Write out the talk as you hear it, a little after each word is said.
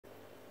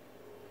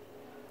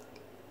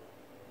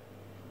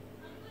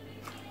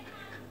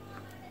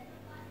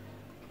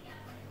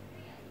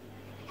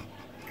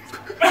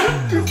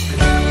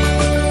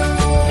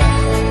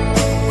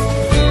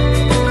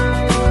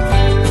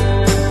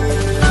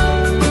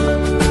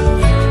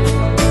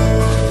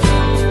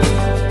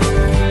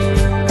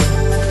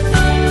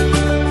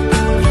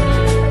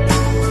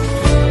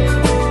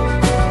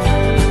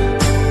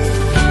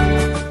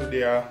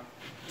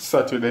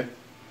start with it.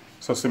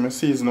 So see me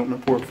season up my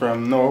pork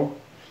from now.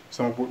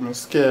 So I put my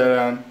scale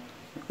and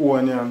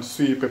onion,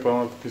 sweet pepper,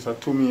 and a piece of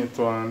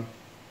tomato and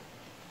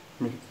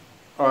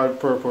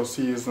all-purpose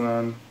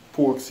seasoning,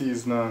 pork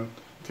seasoning,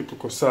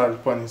 typical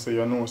salt pan it, so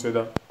you know say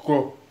that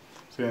go.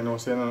 So you know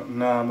say not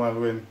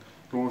normal when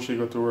Lucy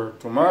go to work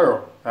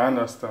tomorrow. I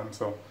understand,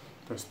 so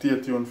just stay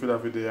tuned for that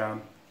video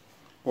and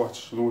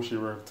watch Lucy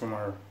work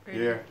tomorrow.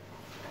 Yeah.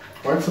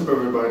 What's up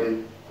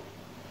everybody?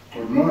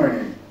 Good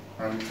morning.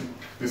 And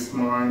this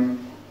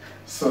morning,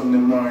 Sunday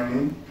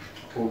morning,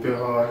 hope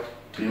you're all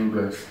being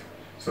blessed.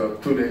 So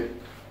today,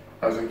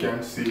 as you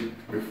can see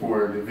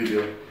before the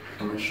video,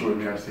 I'm showing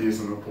you how to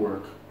season the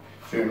pork.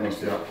 So you know,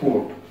 see a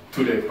pork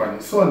today on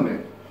the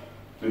Sunday,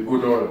 the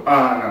good old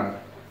Arnold.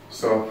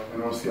 So you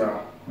know, see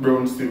a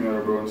brown stew or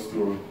a brown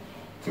stew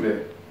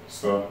today.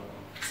 So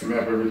see me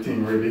have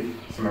everything ready.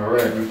 So I'm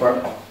right in the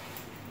pot.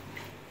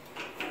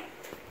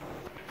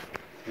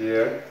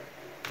 Yeah.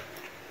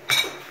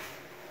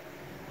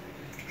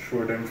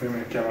 Show them for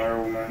my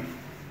camera woman.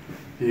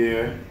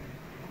 Yeah.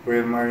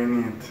 Well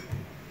marinate.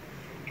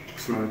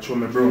 So I'm show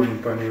my brownie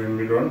pan when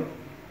we done.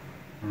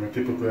 I'm going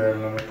to typical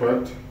oil on the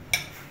pot.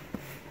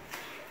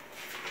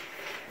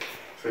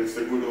 So it's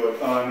the good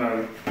old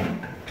Arnold.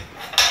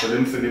 So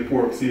them say the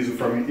pork season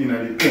from the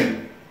inner the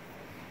pen.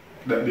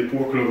 That the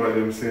pork lover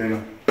them say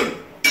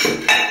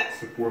it's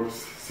the pork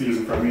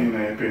season from the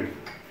inner the pen.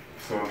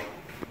 So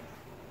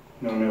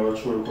now I'm going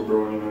to show the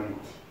brownie on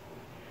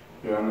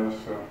it. You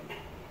understand?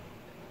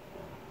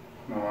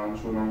 Now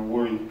I'm showing my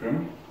white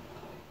pen.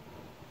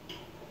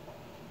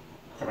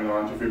 I don't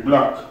want it to be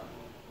black.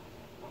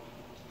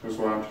 Just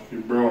want it to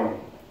be brown.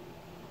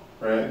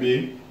 Right,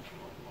 B?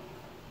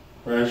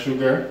 Right,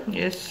 sugar?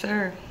 Yes,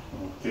 sir.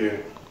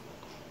 Okay.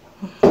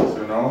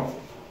 So now,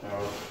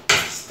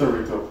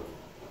 stir it up.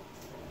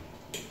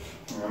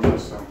 You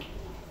understand?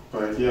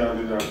 But yeah, I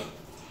did that.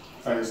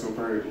 Ice up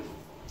already.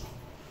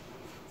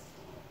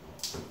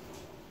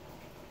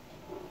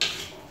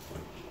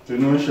 So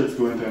you know the shit's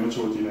going to make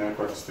sure in the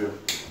pot still.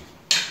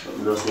 But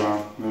we just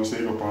want to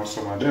save up on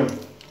some of them.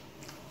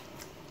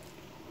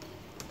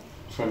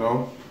 So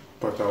now,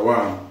 pot are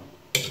warm.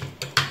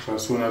 So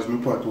as soon as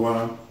my pot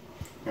warm,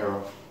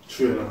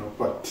 train on the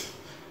pot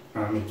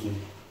and make it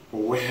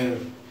well,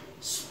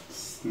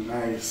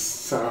 nice,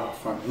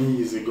 soft and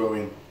easy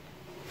going.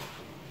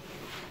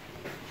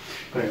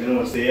 But you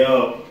know, say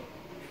yo,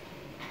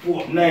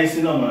 pork nice,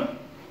 you know, man.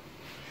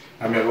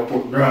 I'm going to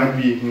put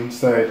ground beef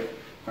inside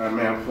and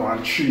I'm going to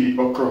put 3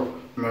 okra.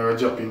 I'm going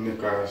to drop in the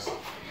cars.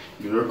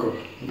 The okra,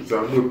 it's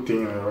a good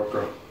thing, the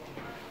okra.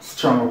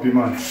 Strong up,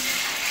 man.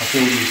 I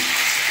told you.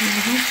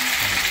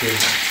 Okay.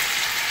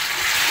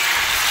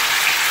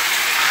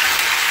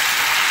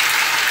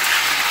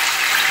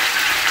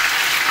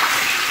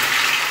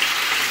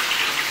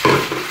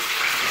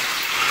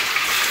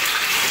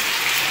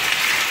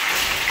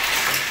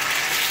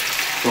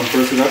 Some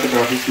person that take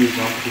off the season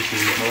and put the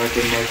season. I like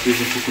when my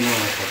season cooking on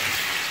like that.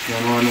 You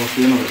know, I know so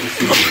you know the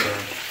season.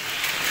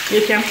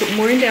 You can put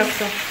more in there,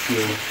 so.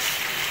 Yeah.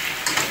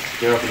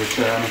 You have to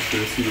try and make sure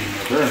the season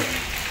is burn.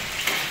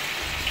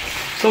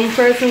 Some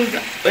persons,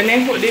 when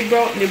they put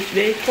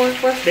the pork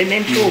first, then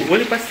they throw a whole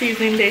heap of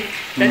seasoning there.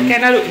 That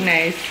kind of look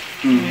nice.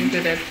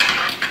 Do that.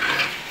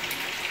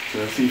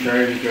 So see it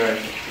already, guys.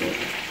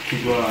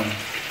 Keep on.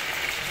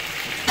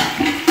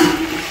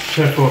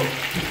 Chef up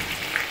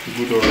the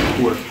good old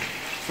pork.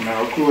 So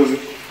now I'll close it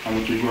and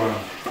we keep going.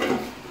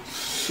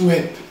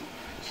 Sweat.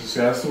 So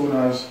see as soon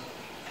as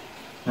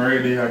I'm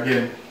ready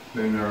again,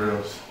 then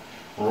you'll just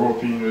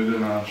rope in with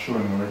it and show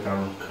them how it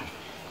can work.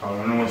 I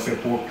know say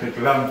pork take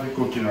long to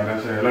cook, you know,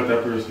 that's why a lot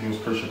of person use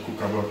pressure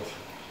cooker, but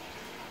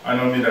I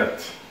don't need that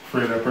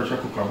afraid of pressure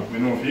cooker, but I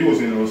know if you use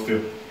it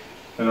still,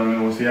 then I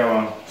know say I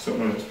want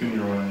something to spin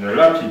your one and you're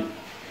lucky,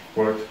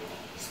 but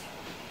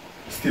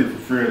still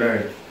afraid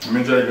of it. I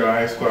enjoy the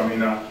high school, I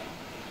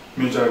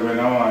enjoy when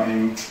I want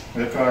in,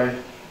 they call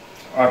it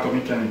auto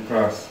mechanic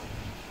class.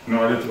 You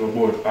know a little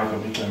about auto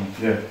mechanic,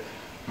 yeah.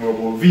 More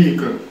about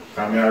vehicle,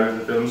 because I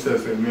always tell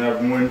myself, I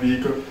have one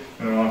vehicle,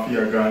 and I want to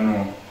feel gone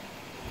now.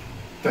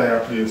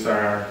 Tire place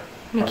or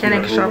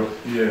mechanic shop.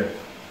 Yeah.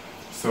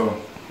 So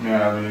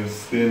I always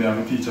stay there and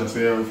my teacher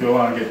say if you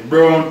want to get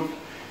brown,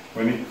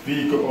 when the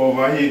vehicle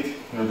overheat,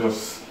 you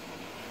just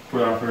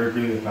put off your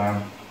regulator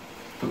and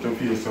put your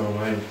face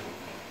over it.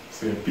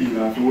 So you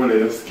peel off the whole of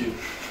your skin.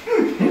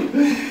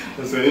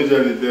 So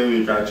usually tell me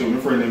because my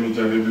friend them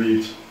usually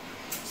bleach.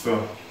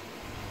 So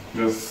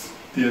just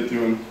stay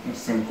tuned and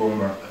soon come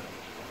back.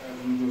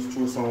 I'm just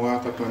throw some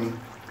water on it.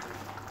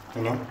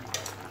 You know?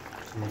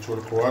 So I throw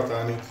the water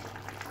on it.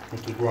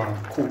 Make it go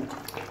and cook.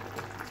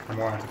 I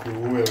want it to be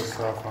well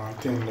soft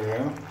and tender, you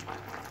know?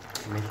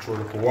 So make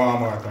sure it's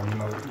warm water, I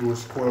don't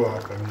use cold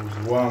water, I use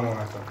warm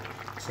water.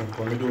 So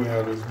when I do I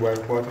just boil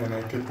water and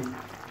I keep it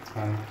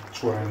and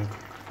throw in it.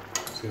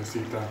 So you see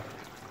that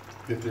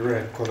get the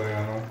right color, you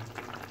know?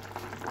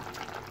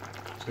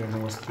 So you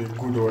know it's the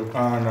good old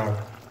Arnold.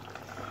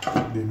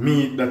 The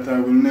meat that I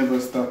will never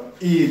stop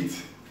eat.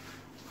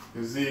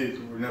 You see it,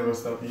 we will never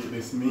stop eating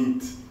this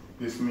meat.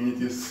 This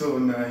meat is so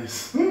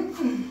nice.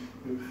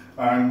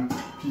 And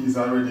peas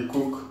already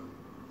cooked.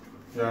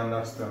 You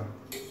understand?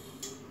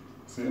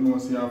 So you know,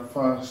 see how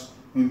fast.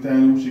 In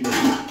time she go to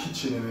the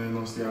kitchen and you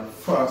know, see how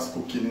fast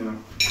cooking, you know.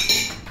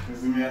 You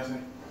see me I say?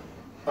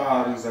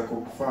 Always I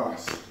cook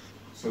fast.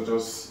 So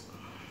just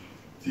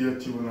stay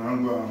tuned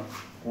and go and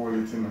hold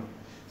it, you know.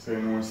 So you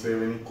know, say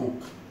when you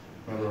cook,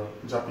 you know,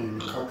 drop in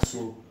the cock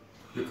soup,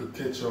 you could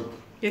ketchup.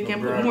 You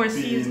can put more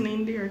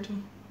seasoning there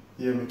too.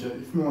 Yeah, me can,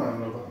 if you want,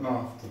 no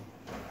have to.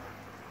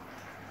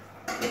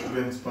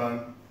 Depends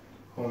upon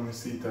how me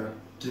see it,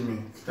 give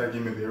me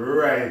the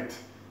right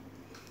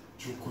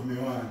juku me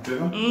want, you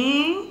know?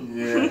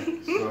 Yeah,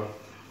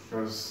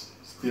 so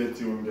just stay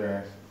tuned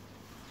guys,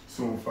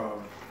 soon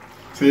forward.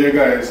 So yeah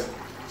guys,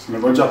 so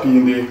I'm going to drop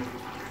in the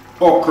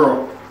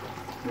okra,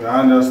 you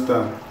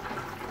understand?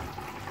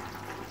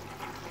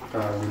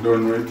 We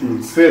don't know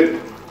anything set.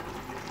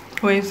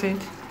 What is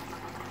it?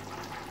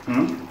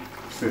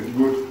 Set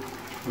good.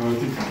 I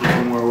think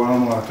it's more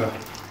warm water.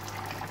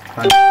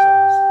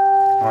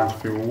 And it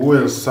feel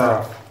well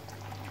soft.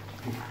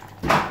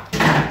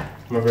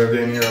 Lovell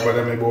then here about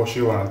them about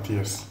she want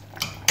taste.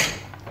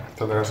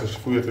 Tell her she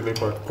wait till they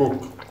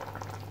cook.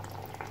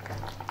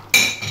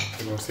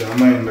 You know, see I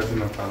mind that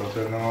in a pal, but I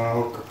don't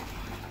want to cook.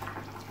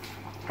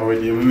 I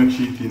will make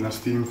she eat in a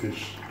steamed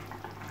fish.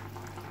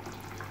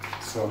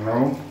 So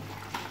now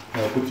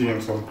I'll put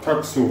in some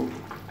cock soup.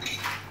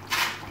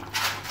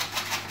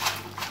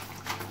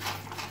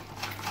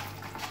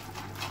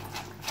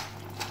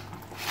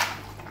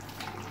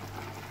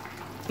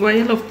 Why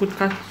you love put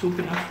cock soup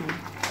in a food?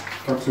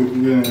 Cock soup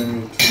again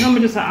in meat. No, I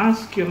just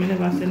ask you, I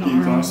never say nothing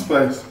Eat wrong. and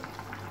spice.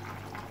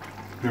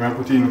 Then I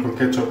put in a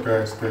ketchup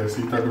guys, because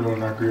it will go on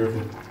that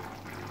gravy.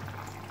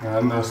 I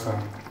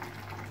understand.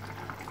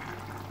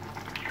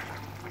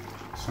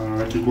 So I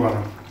make it go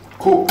on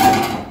cook.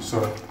 So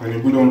when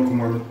you go down,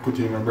 come on, put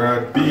in a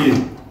broad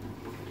bean.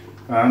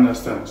 I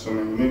understand. So I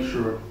make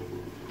sure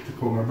to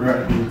put my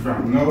broad bean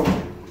from now.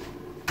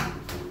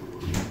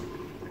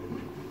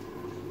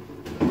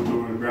 Put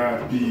on the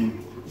broad bean.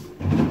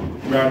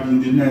 Broad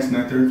bean is nice in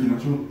a turkey,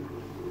 not true?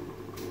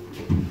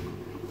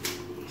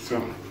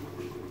 So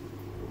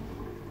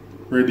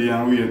ready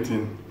and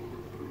waiting.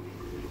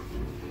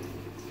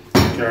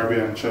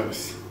 Caribbean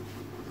choice.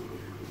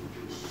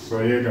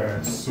 So yeah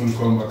guys, soon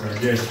come back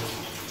again.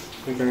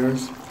 Hey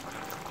guys,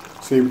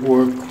 see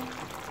pork.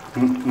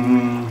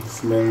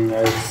 Smelling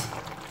nice.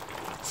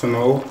 So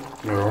now,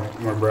 you know,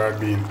 my broad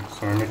bean.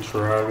 So I make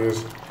sure I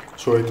always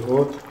throw it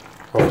out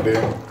of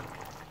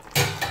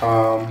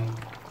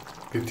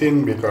the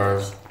tin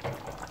because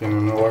you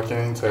know what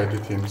can inside the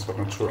tin. So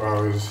I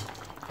always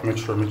make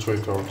sure I throw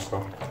it out.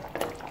 So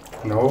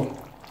now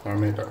I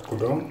make that go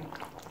down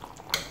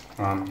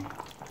and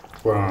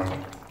go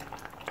and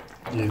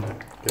eat,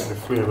 get the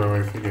flavor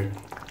if you get.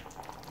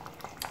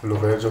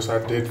 Lovell just a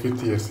dead for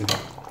taste it.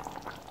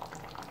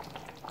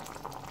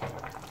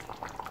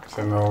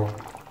 So now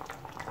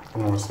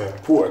I'm going to say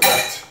pour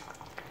that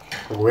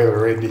well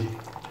ready.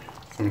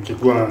 So I keep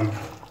going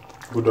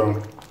go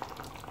down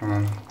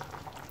and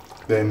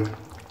then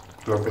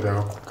Lovell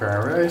will cook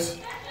our rice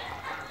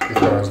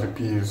because the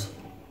peas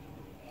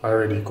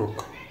already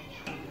cooked.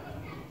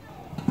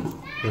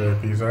 The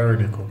peas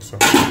already cooked, so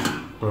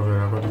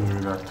Lovell will do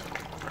that.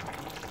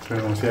 So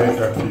you see I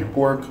got for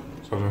pork,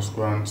 so just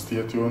go and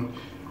stay tuned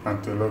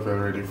until Lovell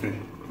ready for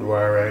do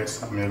our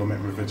rice and I'm going to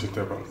make my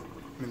vegetable.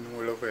 I know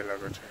Lovell are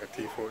going to try to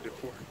take out the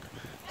pork.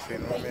 So you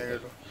know what I'm going to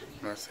do?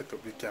 I'm going to set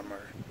up the camera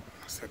and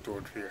set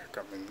out here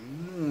because I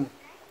know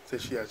so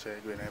she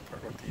actually going to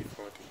put out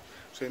the out.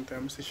 So in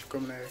time she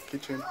come in the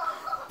kitchen, I'm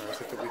going to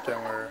set up the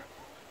camera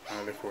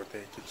and look out the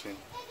kitchen.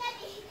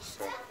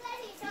 So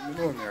you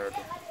know what I'm going to do?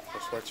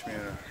 Just watch me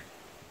now.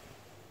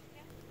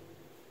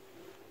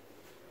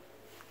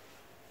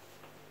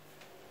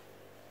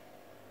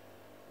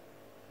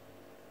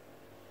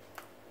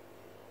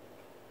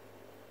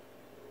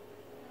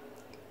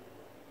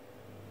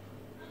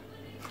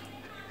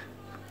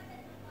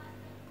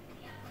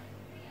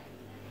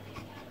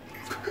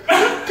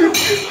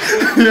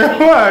 Yeah,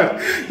 what?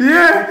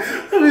 Yeah,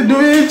 I mean, do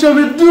you each of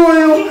it do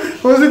you?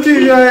 What's the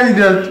thing you are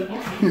idiot?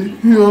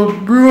 Yo,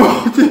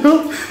 bro,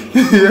 yo.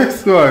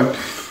 Yes, man.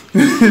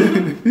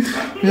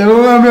 You know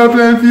what I'm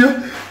playing for you?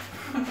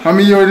 I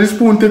mean, you the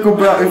spoon take up,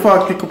 if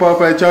I pick up off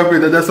my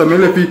chocolate, that's some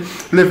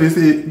left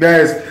see,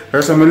 guys,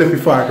 there's some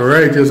left fork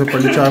right here up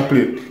on the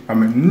chocolate. I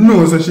mean,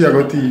 no, so she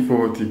got teeth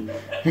for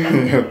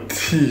it.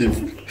 Teeth.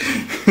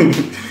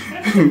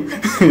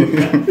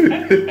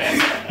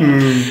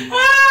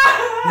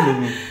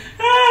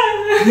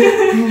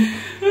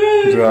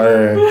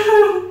 Right.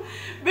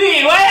 B,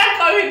 why you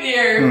coming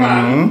here,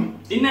 fam?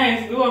 It's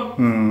nice, go.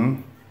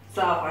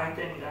 Soft and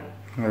tender.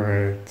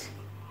 Alright.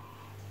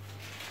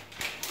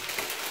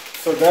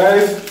 So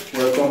guys,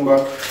 welcome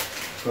back.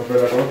 So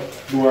we're going to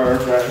do our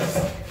rice.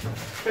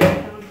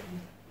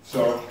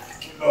 So,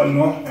 you don't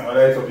know, I'm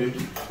light up the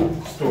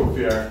stove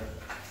here.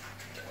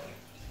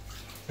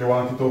 You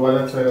want it over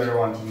that side or you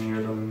want it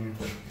here?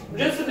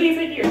 Just leave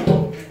it here.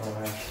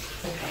 Alright.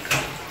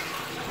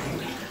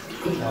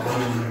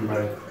 don't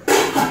remember it.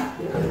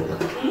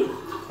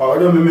 I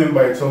don't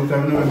remember it. Sometimes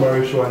I remember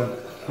which one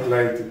I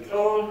liked it.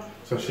 Oh.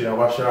 So she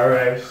wash her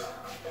rice.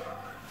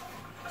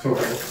 So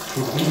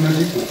she's in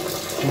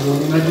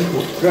the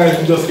cook. Guys,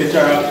 we just get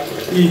her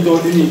eat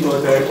out the meat out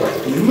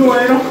of you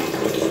know?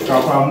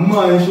 Because her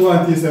man she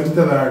want to taste them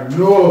tell her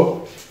no.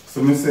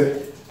 So I say,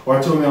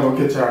 watch out me I'm going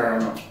to catch her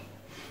now.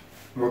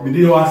 But we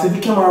didn't want to set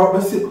the camera up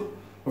the sit.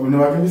 But we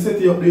never can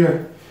set it up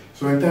there.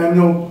 So in time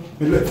now,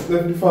 we left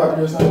the fat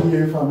just and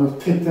here if I just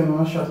take them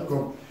on a shot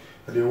come.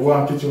 And they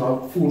want to catch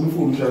you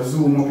food, just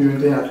zoom up even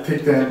then and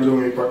take them below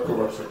me pot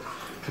cover. So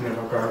you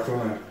never can't come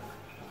on.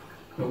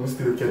 But we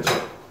still catch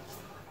up.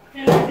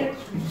 Yeah,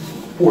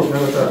 Pork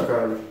never talk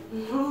about it.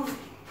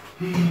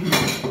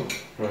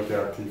 Okay,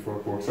 I'll tea for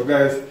pork. So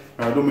guys,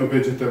 I do my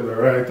vegetable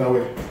right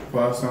away.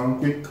 Fast and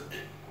quick.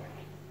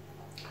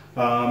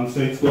 So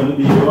it's going to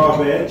be raw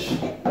veg.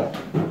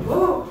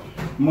 Oh.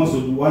 Must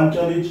do one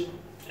cabbage.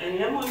 And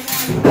lemon.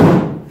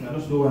 No,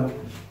 just do one.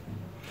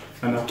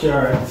 And a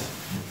carrot.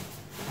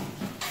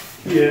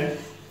 Yeah.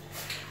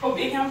 Hope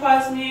you can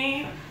pass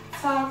me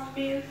salt,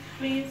 please.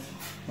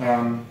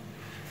 One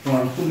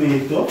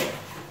tomato.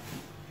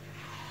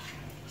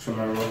 So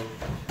now go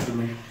to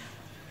me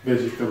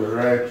vegetable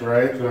right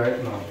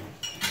now.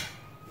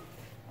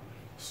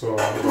 So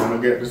I'm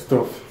gonna get the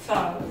stuff.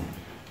 Salt.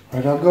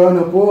 But I'm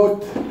gonna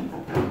put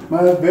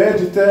my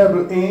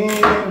vegetable in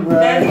right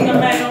That's the now.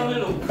 man on the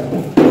look.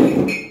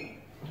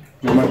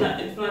 No,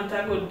 It's not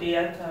a good day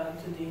at all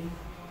today.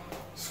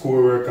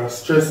 schoolwork and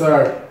stress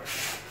her.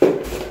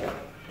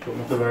 But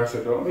my tell her I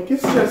said, don't make it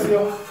stress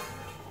you.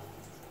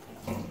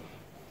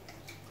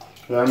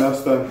 You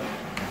understand?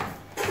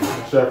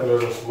 The chef will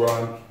just go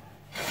and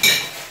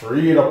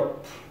read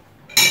up.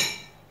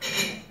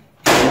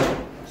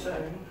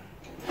 Sorry.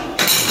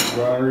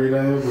 Go and read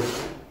on your book.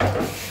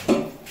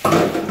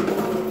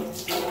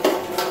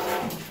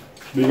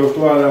 Big up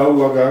to all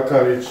who got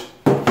college.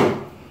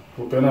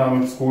 Open on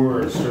with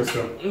schoolwork, stress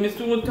you.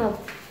 Mr. Mutap.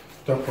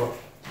 Top up.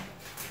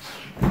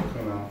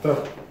 You know,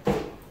 top.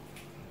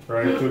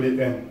 Right to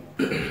the end.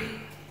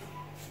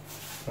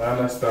 I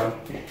understand.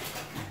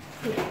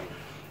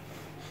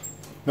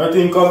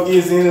 Nothing come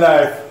easy in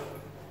life.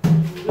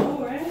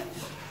 No, right?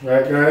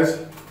 Right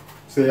guys?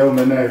 See how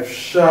my knife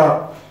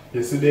sharp.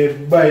 You see they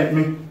bite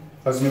me.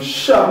 As me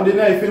sharp the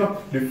knife, you know,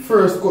 the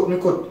first cut,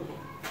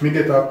 me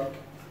get up.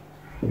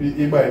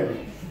 He bite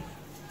me.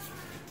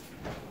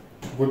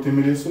 But he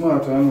is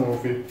smart and know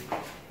if he.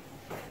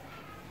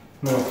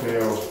 No, okay,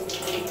 yo.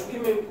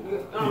 Give me,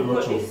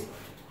 cut this.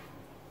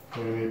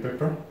 You need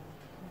pepper?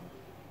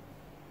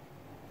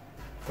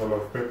 I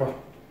love pepper.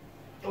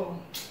 Oh,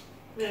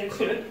 very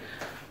good.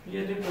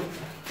 Yeah, they good.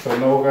 So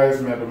now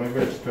guys, I do my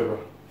vegetable.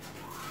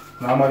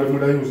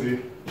 Normally I use the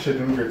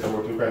shredding grater,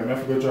 but you guys, I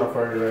have to go draw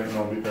for it right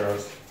now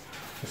because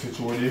you see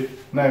through the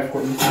knife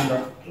cut me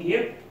finger.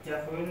 Yep,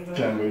 yeah, for you.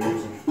 Can't go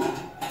use it.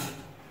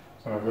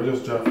 So I'm going to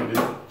just draw for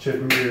the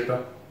shredding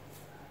grater.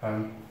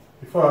 And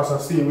the fast I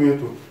see way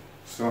too.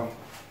 So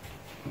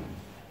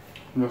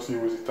just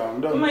use it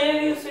and done. Mama, you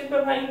use sweet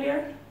pepper in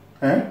there?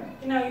 Eh?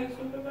 You know, use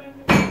sweet pepper in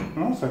there?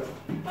 No, sir.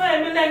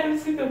 Why, I like the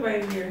sweet pepper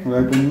in there.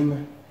 Like them in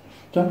there.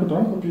 Can't put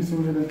one piece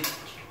in there.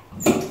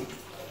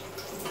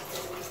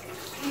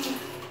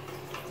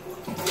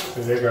 So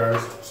there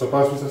guys, so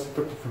pass with a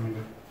pepper for me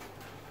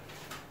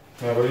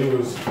there. I'm going to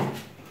use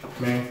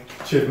my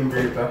chicken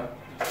grater.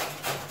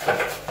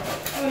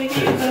 Oh, you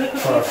can use a little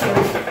pepper.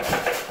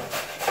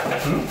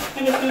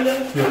 Can you do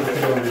that? Yeah, put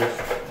it on there.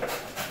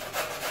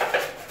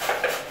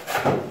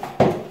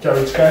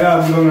 Cabbage kind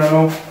of long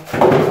now. And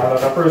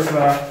that a person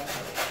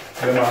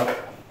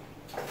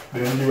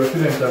then give it to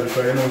them cabbage,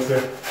 so you know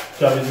say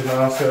cabbage is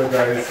not sell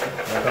guys.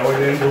 That's how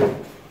they do.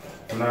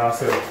 Not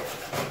sell.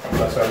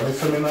 That's why I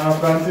say I not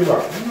plant it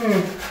back.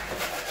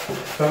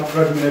 Thank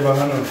God I never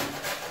had none.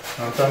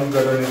 And thank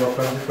God I never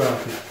plant it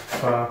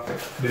for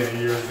the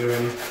years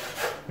when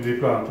we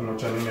plant too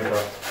much and we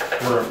never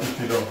work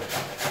it down.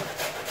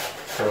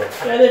 So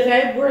Yeah, the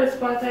type worst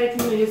part I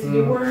think is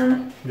the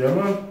worm. yeah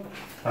man.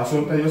 And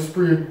sometimes you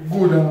spray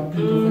good and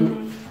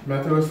people I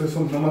tell you say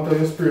something, no matter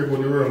you spray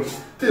good, the worm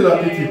still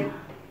at it.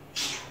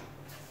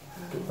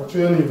 What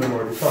you need them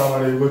about the farmer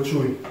they go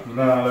through it.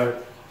 Nah like.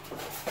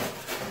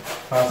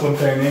 And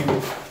sometimes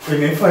when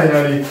they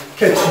finally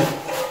catch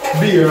it,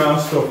 beer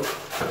and stuff,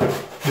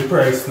 the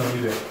price not be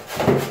there.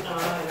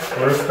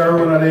 Where's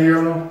Corona the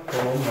year now?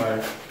 Oh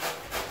my.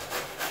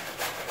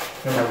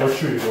 Then I go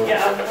through it.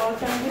 Yeah, I'll go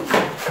time with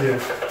you. Yeah,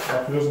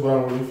 I can just go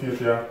on with the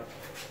feet, yeah.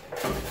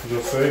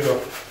 Just so you go.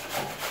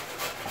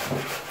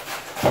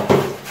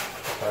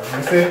 As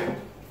I say,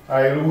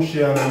 I lose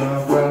you and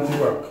I plant it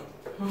back.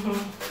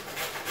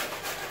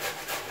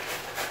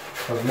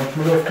 As much as I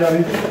love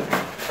carry,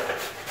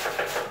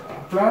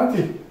 plant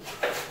it.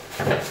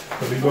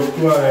 So we go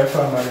to our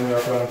farm and we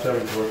plant cherry,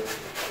 but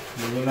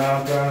we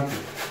don't plant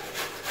it.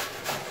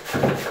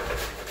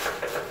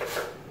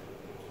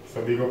 So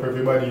big up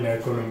everybody in the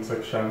comment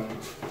section.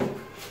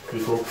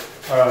 Big up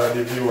all of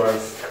the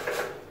viewers.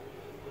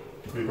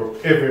 Big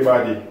up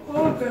everybody.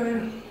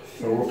 Okay.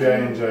 So hope you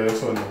enjoy your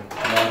Sunday. Now I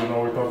don't know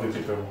what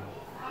vegetable.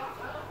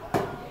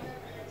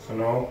 So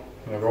now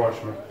I'm gonna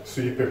wash my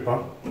sweet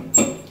pepper.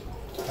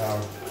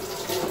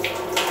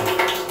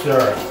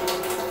 Carrot.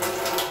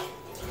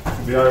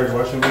 They already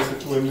washing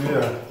this when we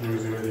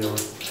use the video.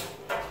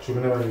 Should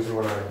we never use it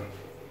already?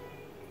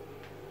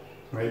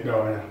 Right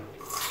now, yeah.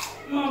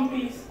 Mom,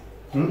 please.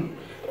 Hmm?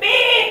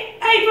 Babe,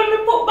 I want to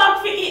put back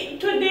for it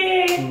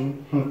today.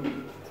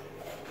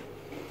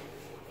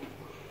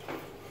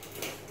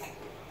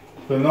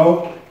 So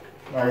now,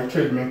 I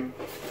trade me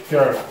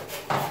carrot.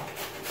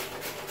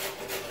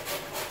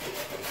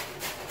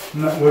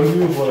 Not when you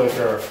use what I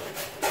carrot.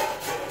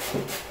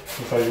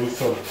 If I use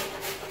some.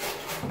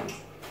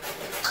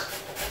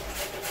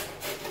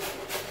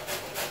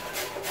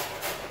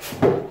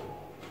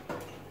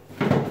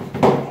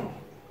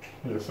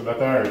 Yeah, so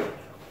that's alright.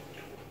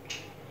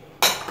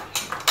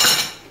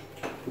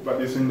 Put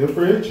this in the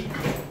fridge.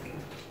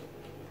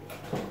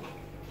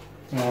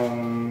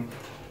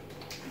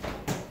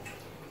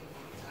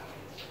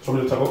 So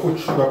I'm just going to put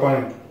sugar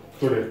on it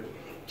today.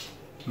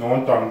 No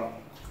one time.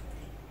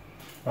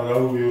 And I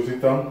will use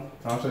it on.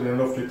 I'm saying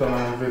enough it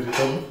on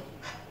vegetable.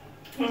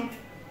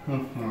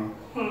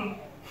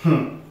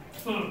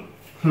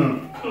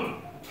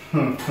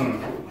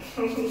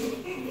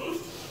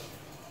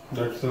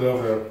 That's the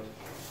Lovell.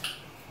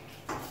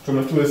 So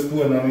I'm twist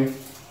spoon on it.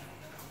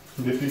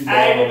 I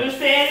will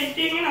say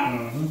anything, you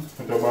know.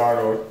 Put the bar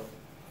out.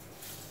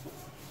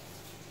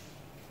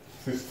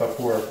 Sister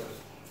pork.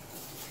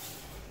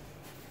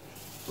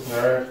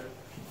 Alright.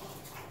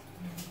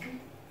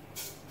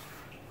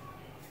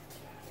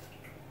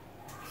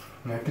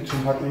 My kitchen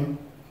hot in.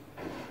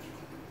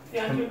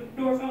 Yeah, your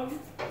door open.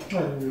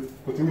 Yeah,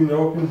 put the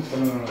window open.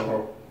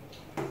 No.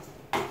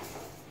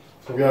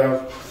 So we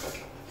have.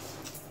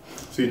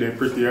 See, they're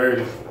pretty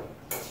already.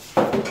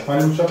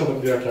 Find them shop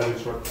up there, carry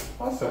this one.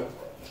 What's that?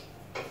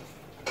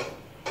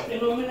 You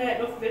know me like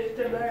enough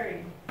vegetable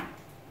already.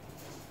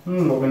 But we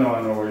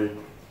don't know where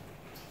you.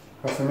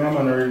 Because I'm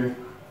not really.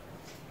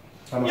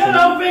 You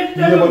love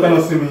vegetable? Yeah, but I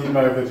don't see me eat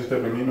my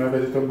vegetable. I eat my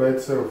vegetable by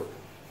itself.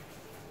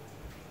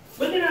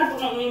 But then I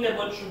put nothing in there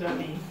but sugar,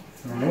 man.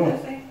 I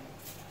know.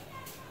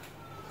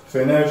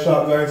 So now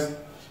shop, guys.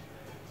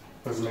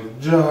 That's my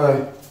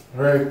joy.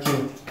 Right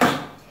through.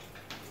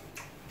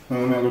 Now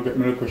I'm going to get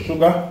my little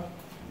sugar.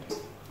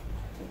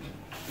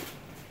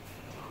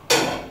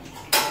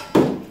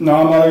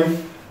 Normally,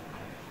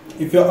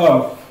 if you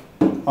have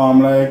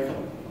like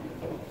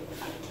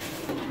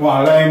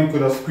one lime, you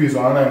could have squeezed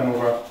one lime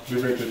over the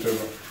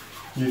vegetable.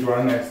 Give you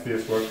a nice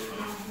taste, but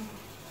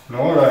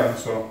no lime,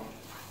 so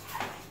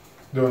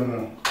don't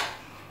know.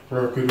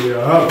 Work with what you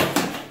have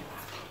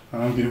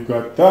and give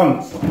God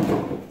thanks.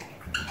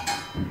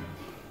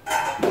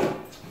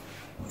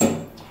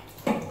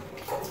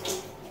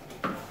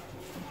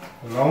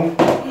 Now,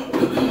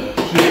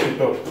 shake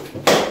it up.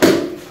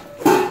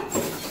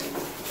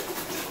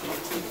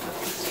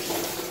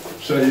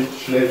 Shake,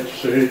 shake,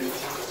 shake.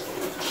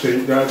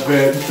 Shake that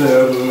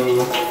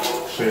vegetable.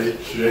 Shake,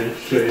 shake,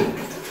 shake.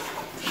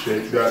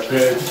 Shake that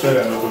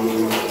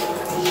vegetable.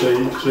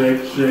 Shake,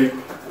 shake, shake.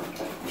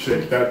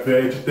 Shake that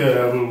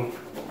vegetable.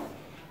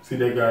 See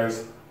there,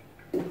 guys.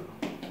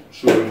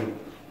 Showing.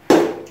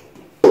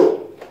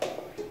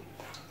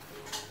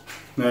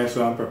 Nice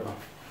one, pepper.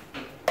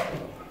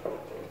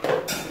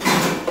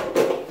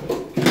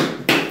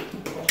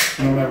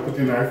 Now I'm going to put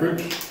in our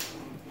fridge.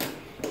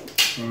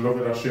 And look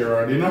at our share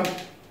our dinner.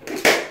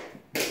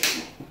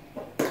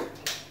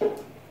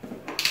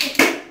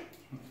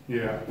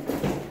 Yeah.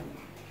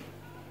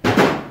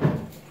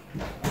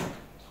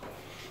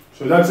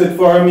 So that's it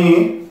for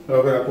me.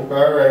 We're gonna cook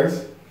our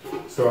rice.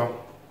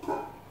 So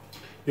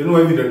you know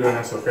when we do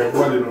done stuff,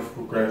 everybody enough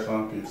cook rice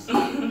one piece.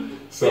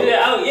 So you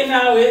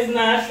always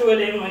not show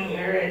them when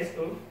your rice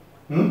cook.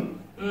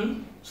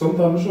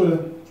 Sometimes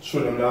show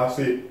them last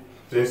week.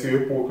 They see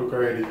your pork cook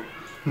already.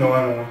 No,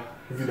 I know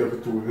the video be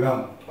too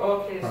long.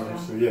 Okay,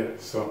 so yeah,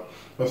 so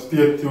just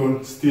stay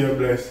tuned, stay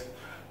blessed.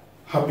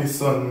 Happy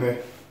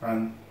Sunday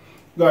and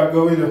God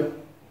go with you.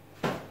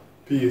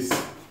 Peace.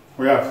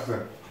 We have to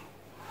say.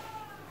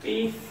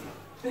 Peace.